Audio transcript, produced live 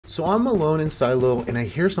So I'm alone in Silo and I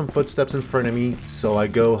hear some footsteps in front of me, so I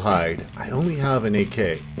go hide. I only have an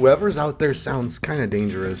AK. Whoever's out there sounds kind of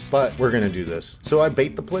dangerous, but we're gonna do this. So I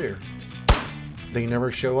bait the player. They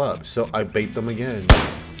never show up, so I bait them again.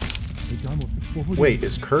 Wait,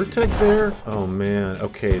 is KRTEK there? Oh man,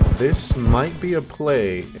 okay, this might be a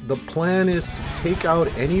play. The plan is to take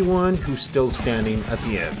out anyone who's still standing at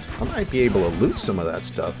the end. I might be able to loot some of that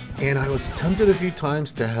stuff. And I was tempted a few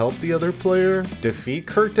times to help the other player defeat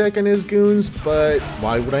KRTEK and his goons, but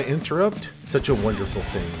why would I interrupt? Such a wonderful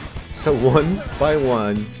thing. So one by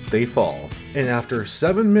one, they fall. And after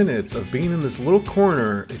 7 minutes of being in this little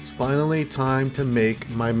corner, it's finally time to make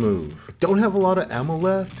my move. Don't have a lot of ammo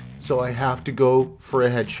left, so I have to go for a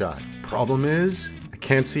headshot. Problem is, I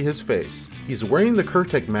can't see his face. He's wearing the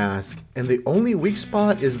KRTEK mask, and the only weak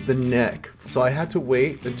spot is the neck. So I had to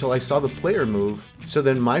wait until I saw the player move, so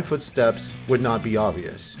then my footsteps would not be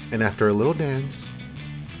obvious. And after a little dance,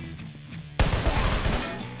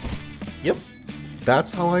 yep,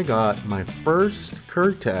 that's how I got my first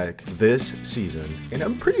KRTEK this season. And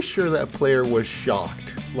I'm pretty sure that player was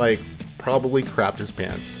shocked, like probably crapped his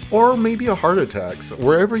pants. Or maybe a heart attack. So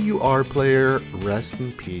wherever you are, player, rest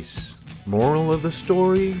in peace. Moral of the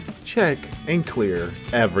story, check and clear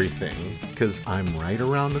everything, because I'm right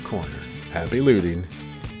around the corner. Happy looting.